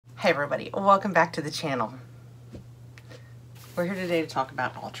Hi everybody, welcome back to the channel. We're here today to talk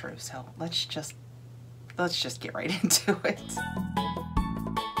about Alltrue, so let's just get right into it.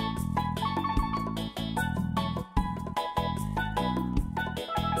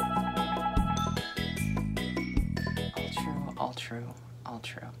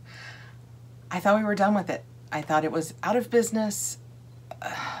 Alltrue. I thought we were done with it. I thought it was out of business.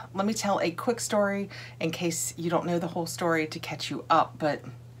 Let me tell a quick story in case you don't know the whole story to catch you up, but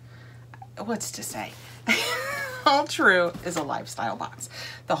what's to say? Alltrue is a lifestyle box.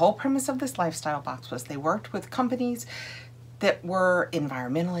 The whole premise of this lifestyle box was they worked with companies that were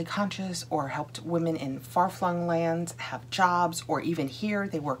environmentally conscious or helped women in far-flung lands have jobs, or even here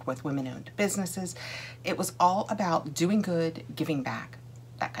they worked with women-owned businesses. It was all about doing good, giving back,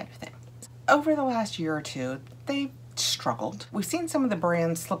 that kind of thing. Over the last year or two, they struggled. We've seen some of the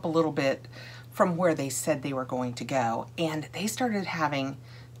brands slip a little bit from where they said they were going to go, and they started having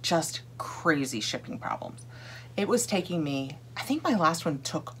just crazy shipping problems. It was taking me, I think my last one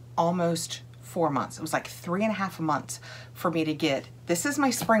took almost 4 months. It was like 3.5 months for me to get, this is my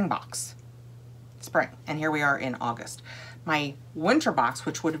spring box, and here we are in August. My winter box,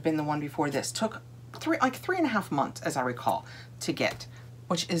 which would have been the one before this, took like 3.5 months, as I recall, to get,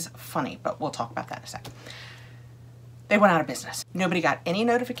 which is funny, but we'll talk about that in a sec. They went out of business. Nobody got any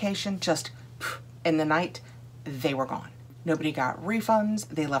notification, just in the night, they were gone. Nobody got refunds.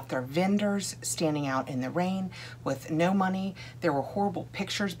 They left their vendors standing out in the rain with no money. There were horrible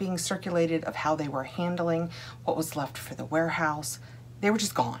pictures being circulated of how they were handling what was left for the warehouse. They were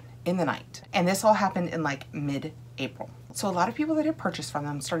just gone in the night. And this all happened in like mid-April. So a lot of people that had purchased from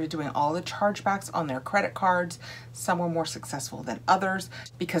them started doing all the chargebacks on their credit cards. Some were more successful than others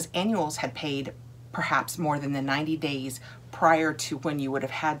because annuals had paid perhaps more than the 90 days prior to when you would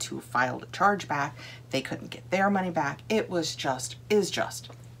have had to have filed a chargeback. They couldn't get their money back. It was is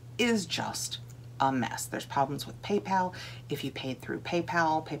just a mess. There's problems with PayPal. If you paid through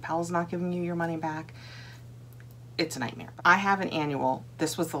PayPal, PayPal is not giving you your money back. It's a nightmare. I have an annual.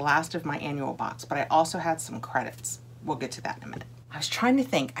 This was the last of my annual box, but I also had some credits. We'll get to that in a minute. I was trying to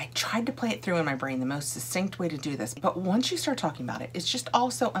think. I tried to play it through in my brain, the most succinct way to do this, but once you start talking about it, it's just all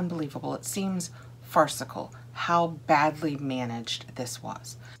so unbelievable. It seems farcical how badly managed this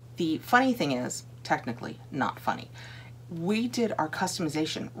was. The funny thing is, technically not funny, we did our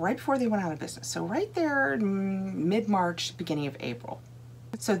customization right before they went out of business. So right there, mid-March, beginning of April.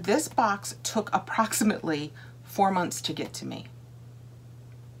 So this box took approximately 4 months to get to me.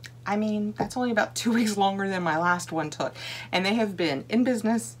 I mean, that's only about 2 weeks longer than my last one took. And they have been in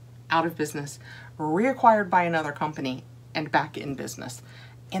business, out of business, reacquired by another company, and back in business.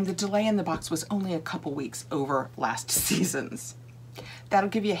 And the delay in the box was only a couple weeks over last season's. That'll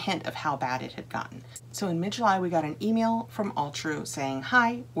give you a hint of how bad it had gotten. So in mid-July, we got an email from Alltrue saying,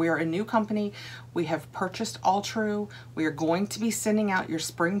 hi, we are a new company. We have purchased Alltrue. We are going to be sending out your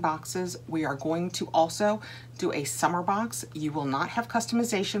spring boxes. We are going to also do a summer box. You will not have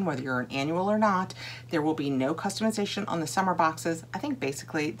customization, whether you're an annual or not. There will be no customization on the summer boxes. I think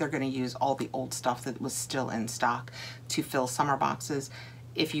basically they're going to use all the old stuff that was still in stock to fill summer boxes.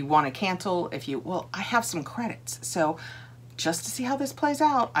 If you want to cancel, well, I have some credits. So just to see how this plays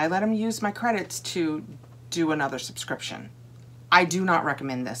out, I let them use my credits to do another subscription. I do not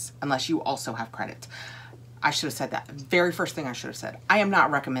recommend this unless you also have credits. I should have said that. Very first thing I should have said. I am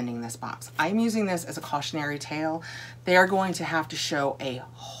not recommending this box. I am using this as a cautionary tale. They are going to have to show a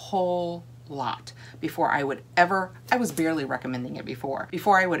whole lot before I would ever, I was barely recommending it before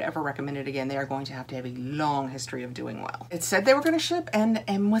I would ever recommend it again. They are going to have a long history of doing well. It said they were going to ship, and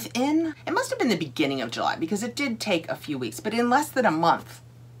within, it must have been the beginning of July because it did take a few weeks, but in less than a month,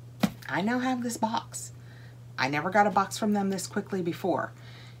 I now have this box. I never got a box from them this quickly before.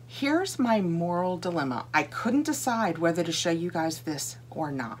 Here's my moral dilemma. I couldn't decide whether to show you guys this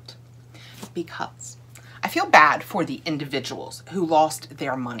or not because I feel bad for the individuals who lost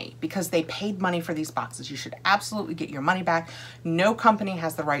their money because they paid money for these boxes. You should absolutely get your money back. No company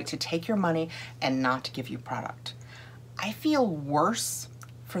has the right to take your money and not give you product. I feel worse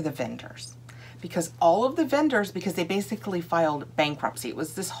for the vendors because all of the vendors, because they basically filed bankruptcy. It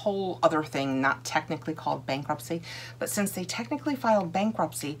was this whole other thing, not technically called bankruptcy, but since they technically filed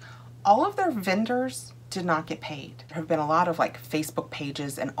bankruptcy, all of their vendors did not get paid. There have been a lot of like Facebook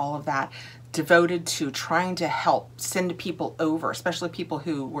pages and all of that devoted to trying to help send people over, especially people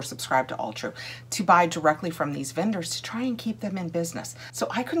who were subscribed to Alltrue, to buy directly from these vendors to try and keep them in business. So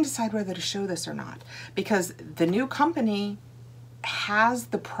I couldn't decide whether to show this or not because the new company has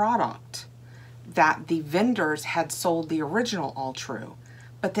the product that the vendors had sold the original Alltrue,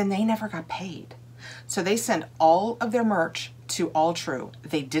 but then they never got paid. So they sent all of their merch to Alltrue.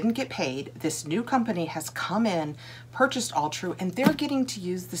 They didn't get paid. This new company has come in, purchased Alltrue, and they're getting to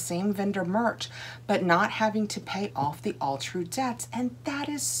use the same vendor merch, but not having to pay off the Alltrue debts. And that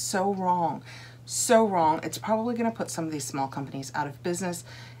is so wrong. So wrong. It's probably going to put some of these small companies out of business.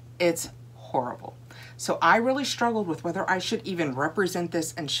 It's horrible. So I really struggled with whether I should even represent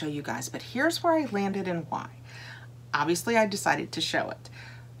this and show you guys, but here's where I landed and why. Obviously, I decided to show it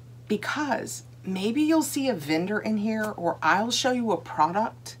because maybe you'll see a vendor in here, or I'll show you a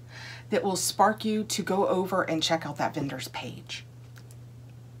product that will spark you to go over and check out that vendor's page.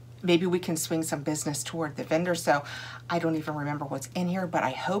 Maybe we can swing some business toward the vendor. So I don't even remember what's in here, but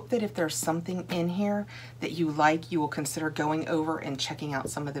I hope that if there's something in here that you like, you will consider going over and checking out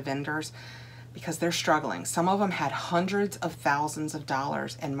some of the vendors, because they're struggling. Some of them had hundreds of thousands of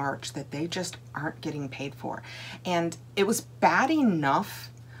dollars in merch that they just aren't getting paid for. And it was bad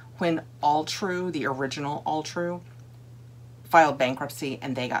enough when Alltrue, the original Alltrue, filed bankruptcy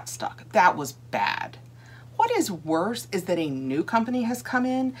and they got stuck. That was bad. What is worse is that a new company has come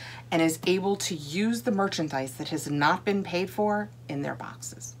in and is able to use the merchandise that has not been paid for in their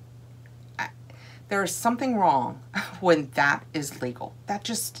boxes. There is something wrong when that is legal.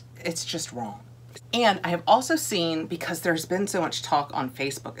 It's just wrong. And I have also seen, because there's been so much talk on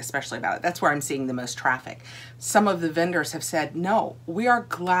Facebook, especially about it, that's where I'm seeing the most traffic. Some of the vendors have said, no, we are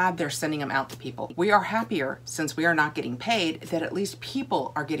glad they're sending them out to people. We are happier, since we are not getting paid, that at least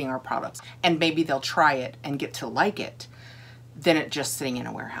people are getting our products. And maybe they'll try it and get to like it than it just sitting in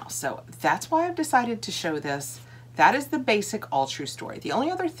a warehouse. So that's why I've decided to show this. That is the basic Alltrue story. The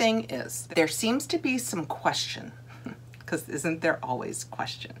only other thing is there seems to be some question, because isn't there always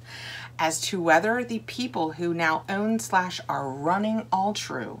question, as to whether the people who now own / are running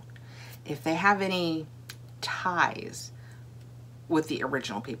Alltrue, if they have any ties with the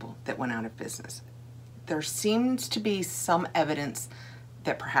original people that went out of business. There seems to be some evidence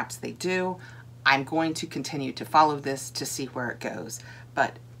that perhaps they do. I'm going to continue to follow this to see where it goes,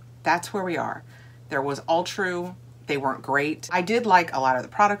 but that's where we are. There was Alltrue. They weren't great. I did like a lot of the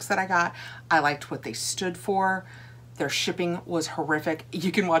products that I got. I liked what they stood for. Their shipping was horrific.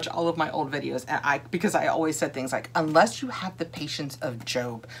 You can watch all of my old videos, and because I always said things like, unless you have the patience of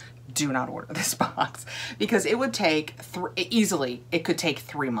Job, do not order this box, because it would take easily, it could take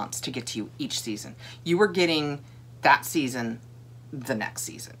 3 months to get to you each season. You were getting that season the next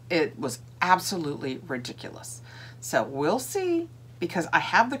season. It was absolutely ridiculous. So we'll see, because I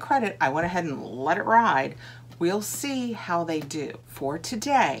have the credit. I went ahead and let it ride. We'll see how they do. For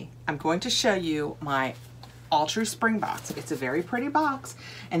today, I'm going to show you my Alltrue Spring box. It's a very pretty box,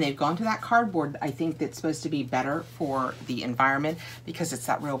 and they've gone to that cardboard. I think that's supposed to be better for the environment because it's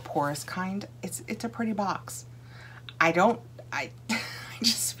that real porous kind. It's a pretty box. I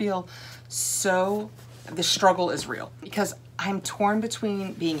just feel so, the struggle is real, because I'm torn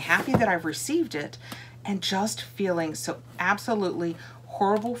between being happy that I've received it and just feeling so absolutely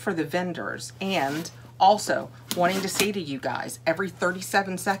horrible for the vendors, and also wanting to say to you guys every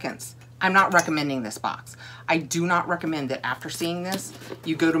 37 seconds, I'm not recommending this box. I do not recommend that after seeing this,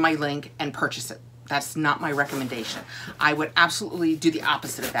 you go to my link and purchase it. That's not my recommendation. I would absolutely do the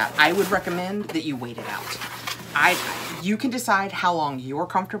opposite of that. I would recommend that you wait it out. You can decide how long you're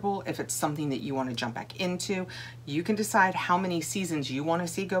comfortable, if it's something that you want to jump back into. You can decide how many seasons you want to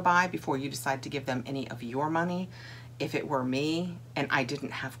see go by before you decide to give them any of your money. If it were me and I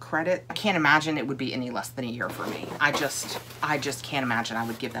didn't have credit, I can't imagine it would be any less than a year for me. I just can't imagine I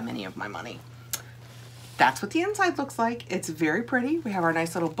would give them any of my money. That's what the inside looks like. It's very pretty. We have our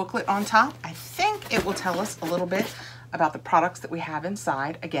nice little booklet on top. I think it will tell us a little bit about the products that we have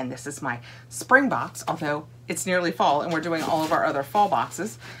inside. Again, this is my spring box, although it's nearly fall and we're doing all of our other fall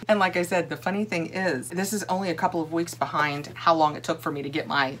boxes. And like I said, the funny thing is, this is only a couple of weeks behind how long it took for me to get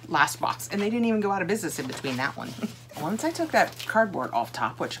my last box, and they didn't even go out of business in between that one. Once I took that cardboard off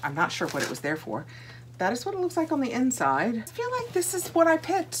top, which I'm not sure what it was there for, that is what it looks like on the inside. I feel like this is what I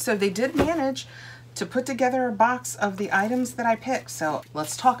picked. So they did manage to put together a box of the items that I picked. So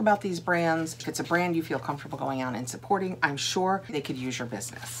let's talk about these brands. If it's a brand you feel comfortable going out and supporting, I'm sure they could use your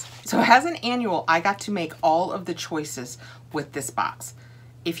business. So as an annual, I got to make all of the choices with this box.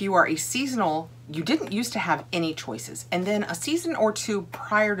 If you are a seasonal, you didn't used to have any choices. And then a season or two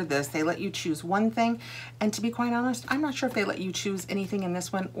prior to this, they let you choose one thing. And to be quite honest, I'm not sure if they let you choose anything in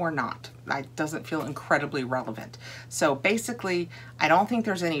this one or not. It doesn't feel incredibly relevant. So basically, I don't think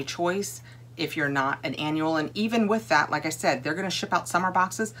there's any choice if you're not an annual. And even with that, like I said, they're going to ship out summer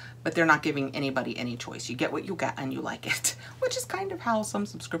boxes, but they're not giving anybody any choice. You get what you get and you like it, which is kind of how some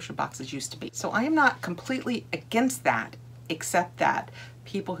subscription boxes used to be. So I am not completely against that, except that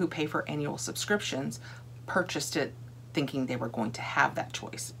people who pay for annual subscriptions purchased it thinking they were going to have that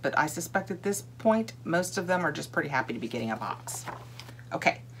choice. But I suspect at this point, most of them are just pretty happy to be getting a box.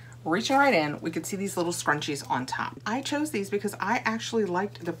 Okay, reaching right in, we could see these little scrunchies on top. I chose these because I actually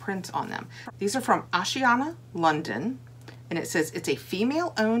liked the print on them. These are from Ashiana, London. And it says it's a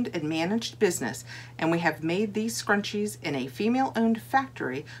female-owned and managed business, and we have made these scrunchies in a female-owned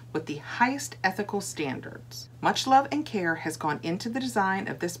factory with the highest ethical standards. Much love and care has gone into the design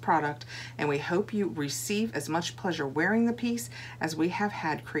of this product, and we hope you receive as much pleasure wearing the piece as we have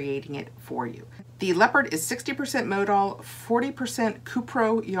had creating it for you. The leopard is 60% modal, 40%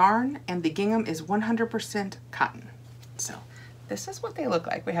 cupro yarn, and the gingham is 100% cotton. So this is what they look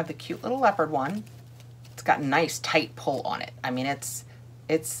like. We have the cute little leopard one. It's got nice tight pull on it. I mean, ooh,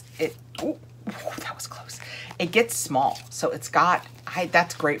 that was close. It gets small, so it's got,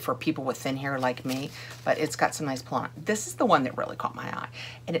 that's great for people with thin hair like me, but it's got some nice pull on it. This is the one that really caught my eye,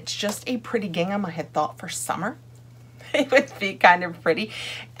 and it's just a pretty gingham. I had thought for summer it would be kind of pretty.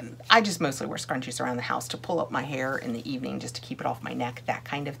 I just mostly wear scrunchies around the house to pull up my hair in the evening just to keep it off my neck, that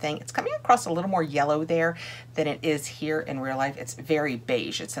kind of thing. It's coming across a little more yellow there than it is here in real life. It's very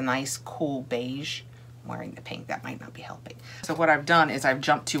beige. It's a nice, cool beige. Wearing the pink, that might not be helping. So what I've done is I've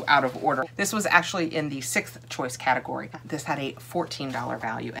jumped to out of order. This was actually in the 6th choice category. This had a $14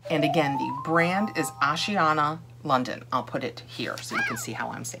 value. And again, the brand is Ashiana, London. I'll put it here so you can see how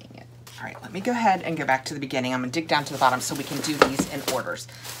I'm saying it. All right, let me go ahead and go back to the beginning. I'm gonna dig down to the bottom so we can do these in orders.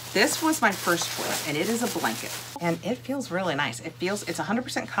 This was my first choice, and it is a blanket. And it feels really nice. It's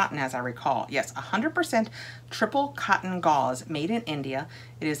 100% cotton, as I recall. Yes, 100% triple cotton gauze made in India.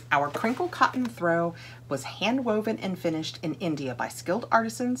 It is our crinkle cotton throw, was hand woven and finished in India by skilled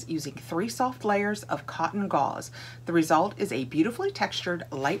artisans using 3 soft layers of cotton gauze. The result is a beautifully textured,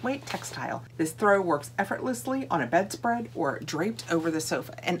 lightweight textile. This throw works effortlessly on a bedspread or draped over the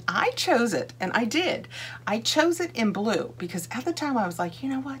sofa. And I chose it, and I did. I chose it in blue because at the time I was like, you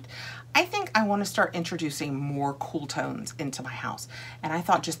know what? I think I want to start introducing more cool tones into my house. And I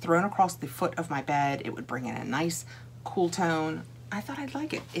thought just thrown across the foot of my bed, it would bring in a nice cool tone. I thought I'd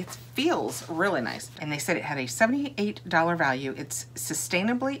like it. It feels really nice. And they said it had a $78 value. It's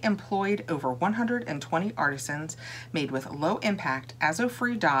sustainably employed over 120 artisans, made with low impact,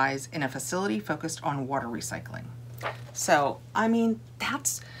 azo-free dyes in a facility focused on water recycling. So, I mean,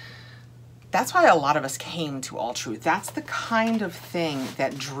 that's why a lot of us came to Alltrue. That's the kind of thing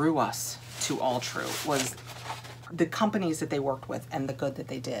that drew us to Alltrue, was the companies that they worked with and the good that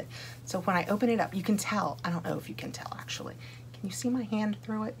they did. So when I open it up, you can tell, I don't know if you can tell actually. Can you see my hand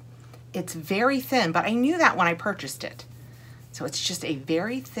through it? It's very thin, but I knew that when I purchased it. So it's just a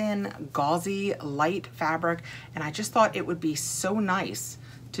very thin, gauzy, light fabric, and I just thought it would be so nice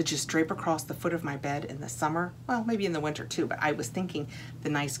to just drape across the foot of my bed in the summer. Well, maybe in the winter too, but I was thinking the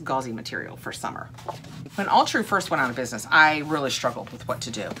nice gauzy material for summer. When Alltrue first went out of business, I really struggled with what to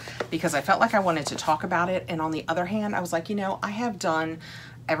do because I felt like I wanted to talk about it. And on the other hand, I was like, you know, I have done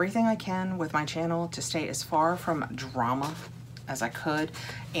everything I can with my channel to stay as far from drama as I could.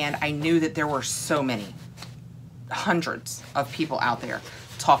 And I knew that there were so many, hundreds of people out there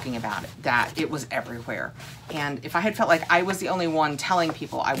talking about it, that it was everywhere. And if I had felt like I was the only one telling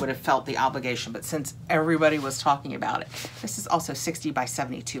people, I would have felt the obligation. But since everybody was talking about it, this is also 60 by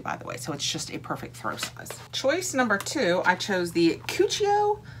 72, by the way, so it's just a perfect throw size. Choice number 2, I chose the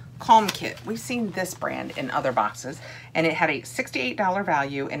Cuccio Calm Kit. We've seen this brand in other boxes, and it had a $68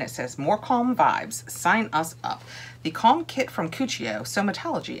 value, and it says, more calm vibes, sign us up. The Calm Kit from Cuccio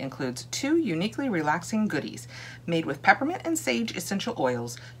Somatology includes 2 uniquely relaxing goodies. Made with peppermint and sage essential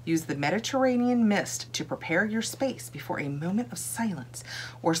oils, use the Mediterranean mist to prepare your space before a moment of silence,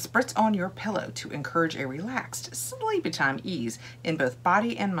 or spritz on your pillow to encourage a relaxed, sleepy time ease in both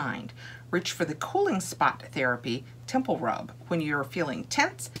body and mind. Reach for the cooling spot therapy temple rub. When you're feeling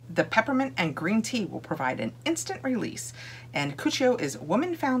tense, the peppermint and green tea will provide an instant release. And Cuccio is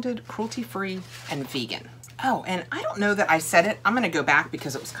woman-founded, cruelty-free, and vegan. Oh, and I don't know that I said it. I'm going to go back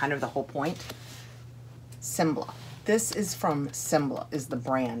because it was kind of the whole point. Sembla. This is from Sembla, is the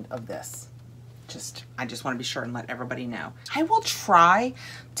brand of this. I just want to be sure and let everybody know. I will try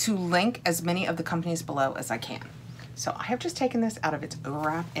to link as many of the companies below as I can. So I have just taken this out of its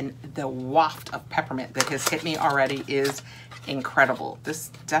overwrap, and the waft of peppermint that has hit me already is incredible.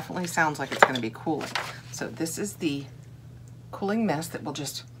 This definitely sounds like it's going to be cooling. So this is the cooling mist that will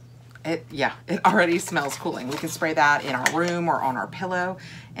just, it already smells cooling. We can spray that in our room or on our pillow.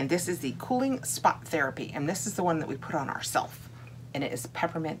 And this is the cooling spot therapy. And this is the one that we put on ourselves. And it is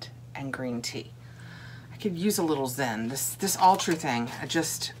peppermint and green tea. I could use a little zen. This Alltrue thing, I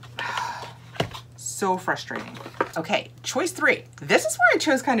just, So frustrating. Okay, choice 3. This is where I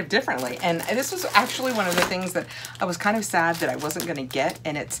chose kind of differently. And this was actually one of the things that I was kind of sad that I wasn't gonna get.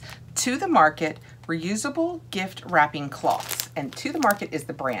 And it's To The Market reusable gift wrapping cloths. And To The Market is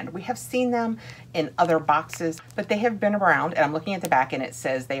the brand. We have seen them in other boxes, but they have been around, and I'm looking at the back and it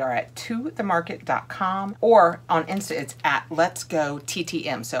says they are at tothemarket.com, or on Insta it's at Let's Go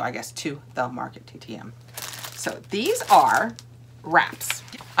TTM. So I guess To The Market TTM. So these are wraps.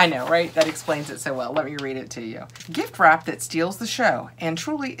 I know, right? That explains it so well. Let me read it to you. Gift wrap that steals the show and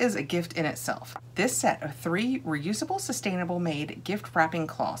truly is a gift in itself. This set of 3 reusable, sustainable made gift wrapping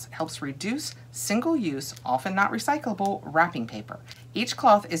cloths helps reduce single-use, often not recyclable, wrapping paper. Each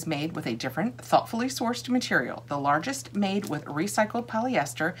cloth is made with a different, thoughtfully sourced material. The largest made with recycled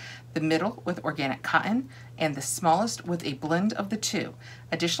polyester, the middle with organic cotton, and the smallest with a blend of the two.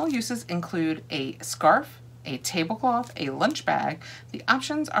 Additional uses include a scarf, a tablecloth, a lunch bag. The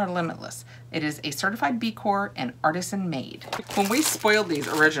options are limitless. It is a certified B Corp and artisan made. When we spoiled these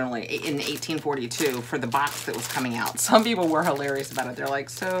originally in 1842 for the box that was coming out, some people were hilarious about it. They're like,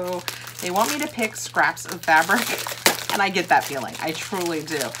 so they want me to pick scraps of fabric? And I get that feeling. I truly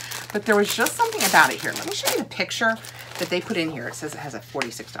do. But there was just something about it here. Let me show you the picture that they put in here. It says it has a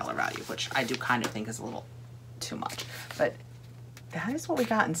 $46 value, which I do kind of think is a little too much. But that is what we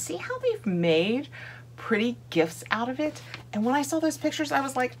got. And see how they've made pretty gifts out of it. And when I saw those pictures, I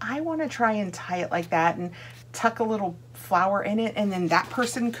was like, I want to try and tie it like that and tuck a little flower in it, and then that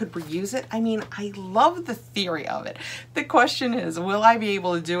person could reuse it. I mean, I love the theory of it. The question is, will I be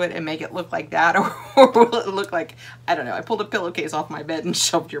able to do it and make it look like that, or will it look like, I don't know, I pulled a pillowcase off my bed and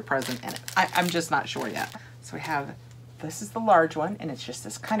shoved your present in it. I'm just not sure yet. So we have, this is the large one, and it's just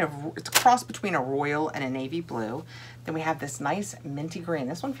this kind of, it's a cross between a royal and a navy blue. Then we have this nice minty green.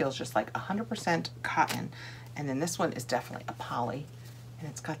 This one feels just like 100% cotton. And then this one is definitely a poly. And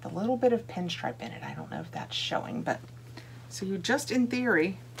it's got the little bit of pinstripe in it. I don't know if that's showing, but so you just, in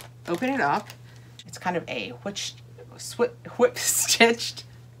theory, open it up. It's kind of a whip stitched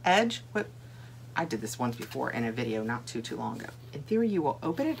edge. I did this once before in a video not too long ago. In theory, you will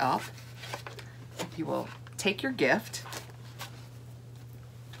open it up. You will take your gift.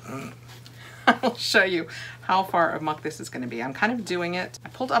 I will show you how far amuck this is going to be. I'm kind of doing it. I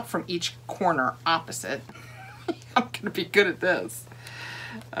pulled up from each corner opposite. I'm going to be good at this.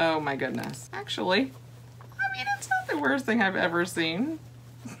 Oh my goodness. Actually, I mean, it's not the worst thing I've ever seen.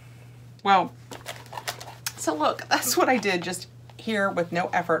 Well, so look, that's what I did just here with no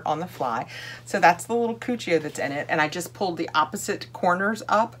effort on the fly. So that's the little cuccio that's in it. And I just pulled the opposite corners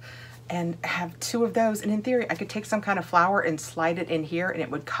up and have 2 of those. And in theory, I could take some kind of flower and slide it in here and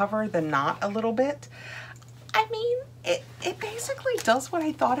it would cover the knot a little bit. I mean, it basically does what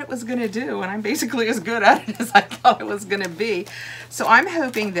I thought it was gonna do, and I'm basically as good at it as I thought it was gonna be. So I'm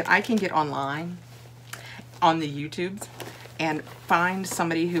hoping that I can get online on the YouTubes and find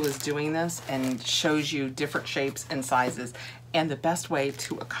somebody who is doing this and shows you different shapes and sizes and the best way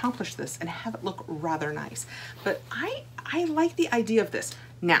to accomplish this and have it look rather nice. But I like the idea of this.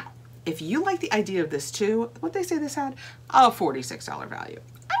 Now, if you like the idea of this too, what they say this had? A $46 value.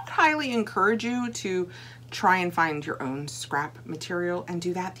 I would highly encourage you to try and find your own scrap material and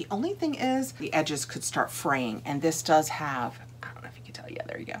do that. The only thing is the edges could start fraying, and this does have, I don't know if you can tell, yeah,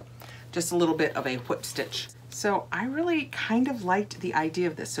 there you go, just a little bit of a whip stitch. So I really kind of liked the idea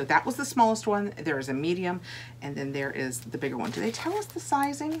of this. So that was the smallest one. There is a medium, and then there is the bigger one. Do they tell us the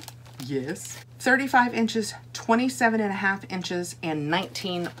sizing? Yes. 35 inches, 27.5 inches, and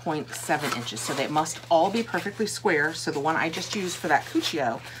 19.7 inches. So they must all be perfectly square. So the one I just used for that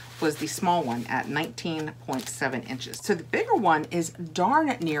cuccio was the small one at 19.7 inches. So the bigger one is darn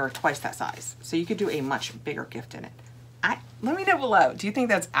near twice that size. So you could do a much bigger gift in it. Let me know below. Do you think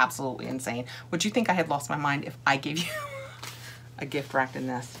that's absolutely insane? Would you think I had lost my mind if I gave you a gift wrapped in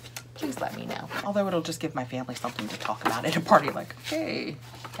this? Please let me know. Although it'll just give my family something to talk about at a party, like, hey,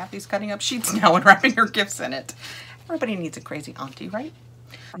 Kathy's cutting up sheets now and wrapping her gifts in it. Everybody needs a crazy auntie, right?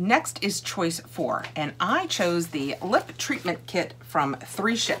 Next is choice 4, and I chose the lip treatment kit from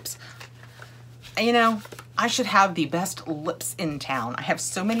 3 Ships. You know, I should have the best lips in town. I have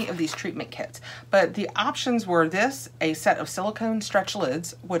so many of these treatment kits, but the options were this, a set of silicone stretch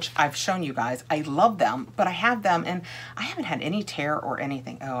lids, which I've shown you guys. I love them, but I have them and I haven't had any tear or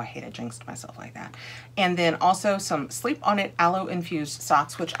anything. Oh, I hate I jinxed myself like that. And then also some Sleep On It aloe infused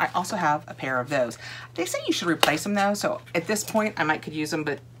socks, which I also have a pair of those. They say you should replace them though, so at this point I could use them,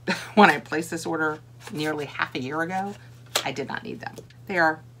 but when I placed this order nearly half a year ago, I did not need them. They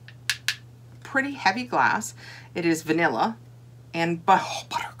are pretty heavy glass. It is vanilla and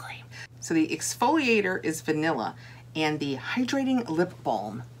buttercream. So the exfoliator is vanilla and the hydrating lip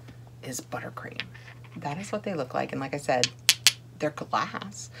balm is buttercream. that is what they look like. And like I said, they're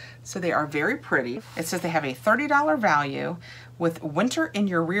glass, so they are very pretty. It says they have a $30 value with winter in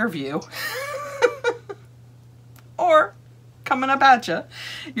your rear view. Or coming up at you,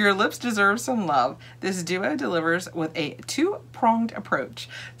 your lips deserve some love. This duo delivers with a two-pronged approach.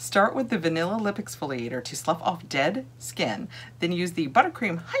 Start with the vanilla lip exfoliator to slough off dead skin, then use the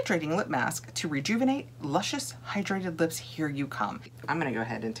buttercream hydrating lip mask to rejuvenate luscious hydrated lips. Here you come. I'm gonna go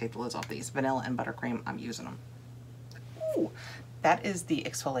ahead and take the lids off these. Vanilla and buttercream, I'm using them. Ooh, that is the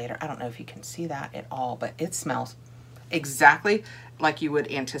exfoliator. I don't know if you can see that at all, but it smells exactly like you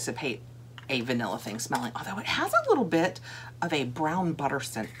would anticipate a vanilla thing smelling, although it has a little bit of a brown butter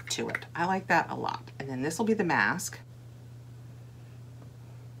scent to it. I like that a lot. And then this will be the mask.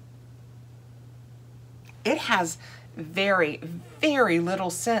 It has very, very little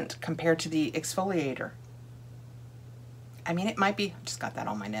scent compared to the exfoliator. I mean, it might be, just got that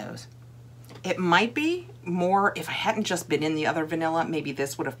on my nose. It might be more, if I hadn't just been in the other vanilla, maybe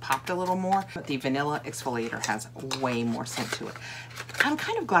this would have popped a little more, but the vanilla exfoliator has way more scent to it. I'm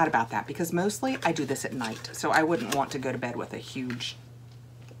kind of glad about that because mostly I do this at night, so I wouldn't want to go to bed with a huge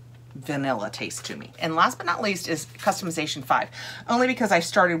vanilla taste to me. And last but not least is Customization 5, only because I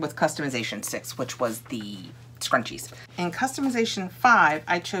started with Customization 6, which was the scrunchies. In Customization 5,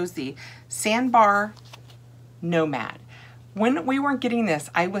 I chose the Sandbar Nomad. When we weren't getting this,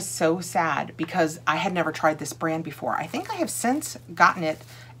 I was so sad because I had never tried this brand before. I think I have since gotten it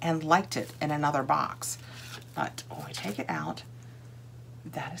and liked it in another box. But when we take it out,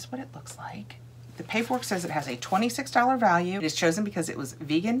 that is what it looks like. The paperwork says it has a $26 value. It is chosen because it was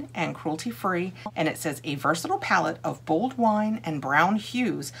vegan and cruelty-free, and it says a versatile palette of bold wine and brown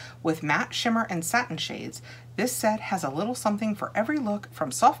hues with matte shimmer and satin shades. This set has a little something for every look,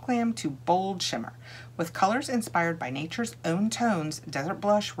 from soft glam to bold shimmer. With colors inspired by nature's own tones, desert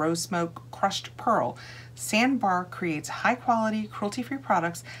blush, rose smoke, crushed pearl, Sandbar creates high-quality, cruelty-free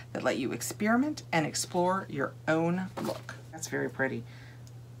products that let you experiment and explore your own look. That's very pretty.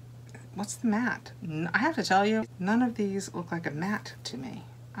 What's the matte? I have to tell you, none of these look like a matte to me.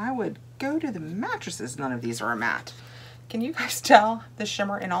 I would go to the mattresses, none of these are a matte. Can you guys tell the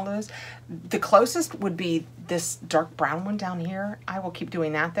shimmer in all those? The closest would be this dark brown one down here. I will keep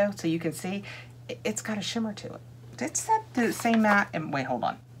doing that though, so you can see it's got a shimmer to it. It's the same matte, and wait, hold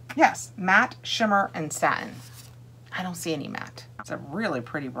on. Yes, matte, shimmer, and satin. I don't see any matte. It's a really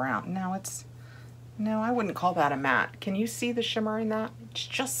pretty brown. No, I wouldn't call that a matte. Can you see the shimmer in that? It's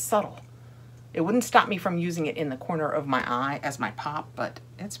just subtle. It wouldn't stop me from using it in the corner of my eye as my pop, but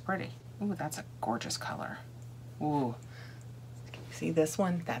it's pretty. Ooh, that's a gorgeous color. Ooh. Can you see this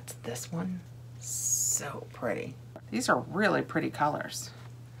one? That's this one. So pretty. These are really pretty colors.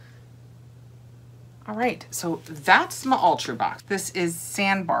 All right, so that's my Alltrue box. This is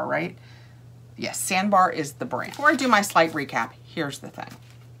Sandbar, right? Yes, Sandbar is the brand. Before I do my slight recap, here's the thing.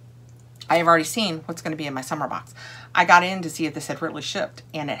 I have already seen what's going to be in my summer box. I got in to see if this had really shipped,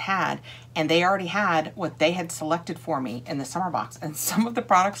 and it had, and they already had what they had selected for me in the summer box. And some of the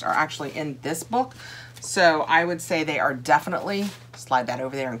products are actually in this book. So I would say they are definitely, slide that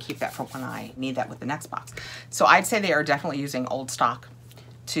over there and keep that for when I need that with the next box. So I'd say they are definitely using old stock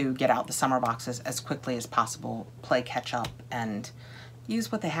to get out the summer boxes as quickly as possible, play catch up, and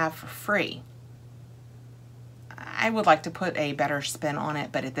use what they have for free. I would like to put a better spin on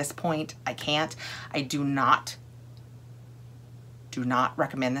it, but at this point I can't. I do not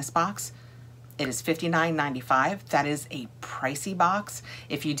recommend this box. It is $59.95. That is a pricey box.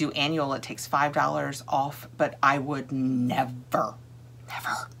 If you do annual, it takes $5 off, but I would never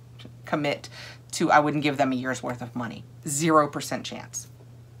commit to, I wouldn't give them a year's worth of money. 0% chance.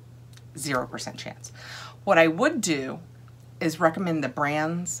 0% chance. What I would do is recommend the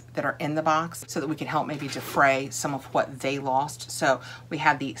brands that are in the box so that we can help maybe defray some of what they lost. So we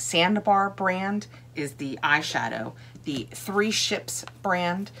have the Sandbar brand is the eyeshadow. The 3 Ships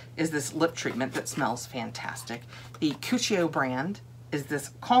brand is this lip treatment that smells fantastic. The Cuccio brand is this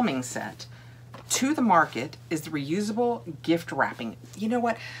calming set. To the Market is the reusable gift wrapping. You know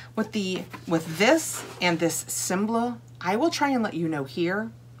what? With this and this Sembla, I will try and let you know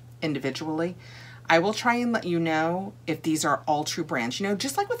here individually. I will try and let you know if these are Alltrue brands. You know,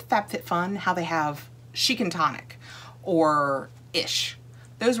 just like with FabFitFun, how they have Chic and Tonic or Ish.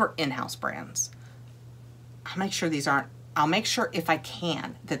 Those were in-house brands. I'll make sure these aren't, I'll make sure if I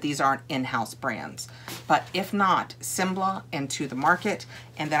can that these aren't in-house brands. But if not, Sembla and To the Market.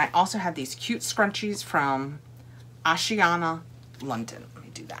 And then I also have these cute scrunchies from Ashiana, London. Let me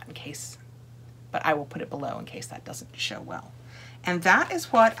do that in case, but I will put it below in case that doesn't show well. And that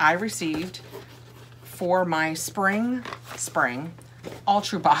is what I received for my spring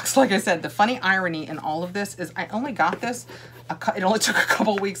Alltrue box. Like I said, the funny irony in all of this is I only got this, it only took a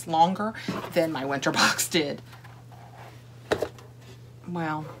couple weeks longer than my winter box did.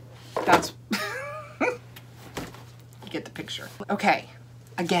 Well, that's, you get the picture. Okay,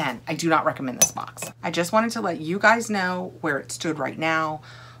 again, I do not recommend this box. I just wanted to let you guys know where it stood right now,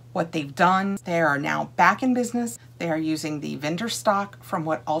 what they've done. They are now back in business. They are using the vendor stock from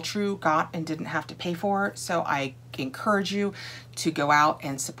what Alltrue got and didn't have to pay for. So I encourage you to go out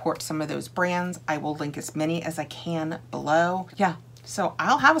and support some of those brands. I will link as many as I can below. Yeah, so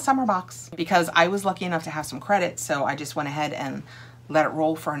I'll have a summer box because I was lucky enough to have some credit. So I just went ahead and let it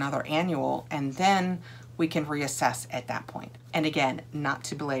roll for another annual, and then we can reassess at that point. And again, not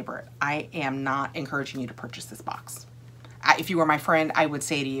to belabor it, I am not encouraging you to purchase this box. If you were my friend, I would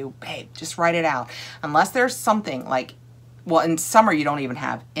say to you, babe, just write it out. Unless there's something like, well, in summer, you don't even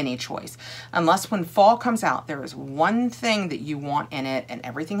have any choice. Unless when fall comes out, there is one thing that you want in it and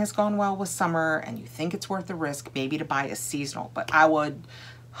everything has gone well with summer and you think it's worth the risk, maybe to buy a seasonal. But I would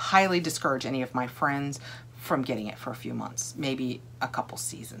highly discourage any of my friends from getting it for a few months, maybe a couple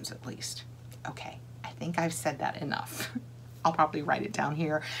seasons at least. Okay, I think I've said that enough. I'll probably write it down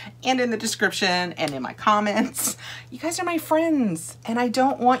here and in the description and in my comments. You guys are my friends and I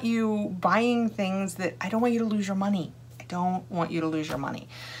don't want you buying things that, I don't want you to lose your money. I don't want you to lose your money.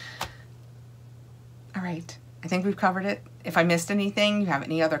 All right, I think we've covered it. If I missed anything, you have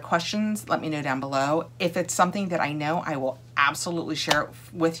any other questions, let me know down below. If it's something that I know, I will absolutely share it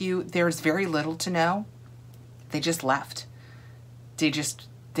with you. There's very little to know. They just left.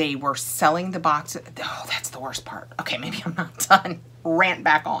 They were selling the box. Oh, that's the worst part. Okay, maybe I'm not done. Rant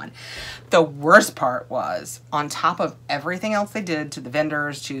back on. The worst part was, on top of everything else they did to the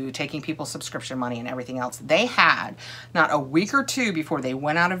vendors, to taking people's subscription money and everything else, they had, not a week or two before they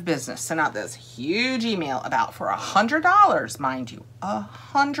went out of business, sent out this huge email about for $100, mind you,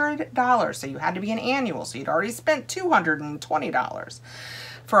 $100. So you had to be an annual, so you'd already spent $220.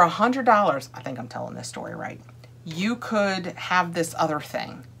 For $100, I think I'm telling this story right, you could have this other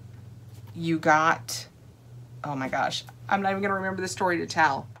thing. You got, oh my gosh, I'm not even gonna remember the story to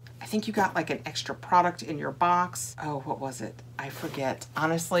tell. I think you got like an extra product in your box. Oh, what was it? I forget.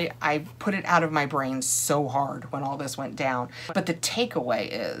 Honestly, I put it out of my brain so hard when all this went down. But the takeaway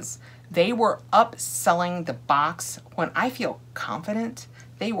is they were upselling the box when I feel confident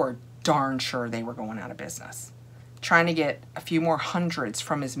they were darn sure they were going out of business, trying to get a few more hundreds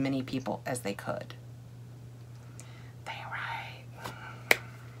from as many people as they could.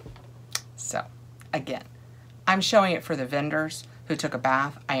 So again, I'm showing it for the vendors who took a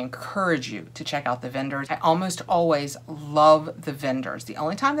bath. I encourage you to check out the vendors. I almost always love the vendors. The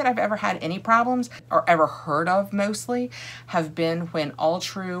only time that I've ever had any problems, or ever heard of mostly, have been when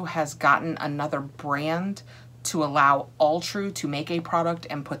Alltrue has gotten another brand to allow Alltrue to make a product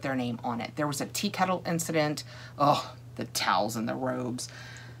and put their name on it. There was a tea kettle incident. Oh, the towels and the robes.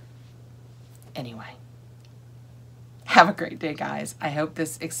 Anyway. Have a great day, guys. I hope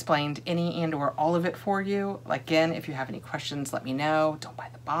this explained any and or all of it for you. Again, if you have any questions, let me know. Don't buy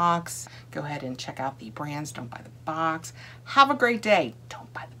the box. Go ahead and check out the brands. Don't buy the box. Have a great day.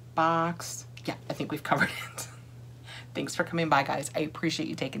 Don't buy the box. Yeah, I think we've covered it. Thanks for coming by, guys. I appreciate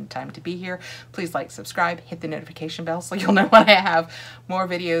you taking the time to be here. Please like, subscribe, hit the notification bell so you'll know when I have more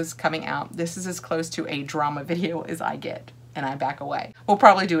videos coming out. This is as close to a drama video as I get. And I back away. We'll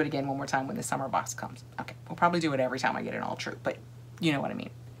probably do it again one more time when the summer box comes. Okay, we'll probably do it every time I get an Alltrue, but you know what I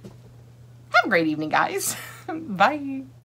mean. Have a great evening, guys. Bye.